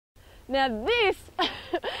Now this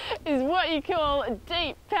is what you call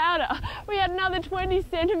deep powder. We had another 20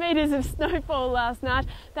 centimetres of snowfall last night.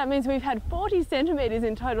 That means we've had 40 centimetres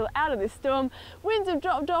in total out of this storm. Winds have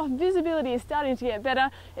dropped off, visibility is starting to get better.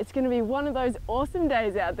 It's going to be one of those awesome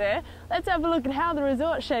days out there. Let's have a look at how the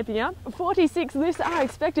resort's shaping up. 46 lifts are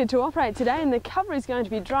expected to operate today and the cover is going to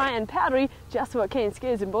be dry and powdery, just what keen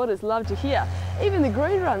skiers and boarders love to hear. Even the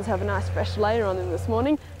green runs have a nice fresh layer on them this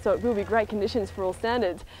morning, so it will be great conditions for all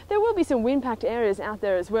standards. There will be some wind-packed areas out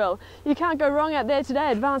there as well. You can't go wrong out there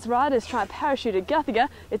today. Advanced riders try parachute at Guthiga.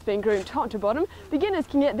 It's been groomed top to bottom. Beginners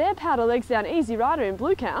can get their powder legs down Easy Rider in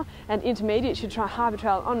Blue Cow, and intermediate should try Harbour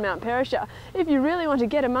Trail on Mount Perisher. If you really want to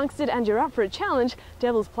get amongst it and you're up for a challenge,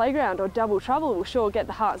 Devil's Playground or Double Trouble will sure get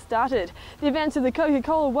the heart started. The events of the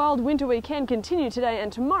Coca-Cola Wild Winter Weekend continue today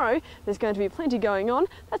and tomorrow. There's going to be plenty going on.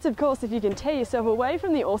 That's of course if you can tear yourself away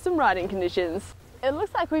from the awesome riding conditions. It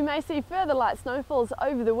looks like we may see further light snowfalls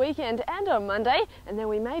over the weekend and on Monday, and then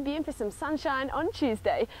we may be in for some sunshine on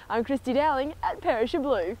Tuesday. I'm Christie Dowling at Perisher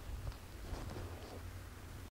Blue.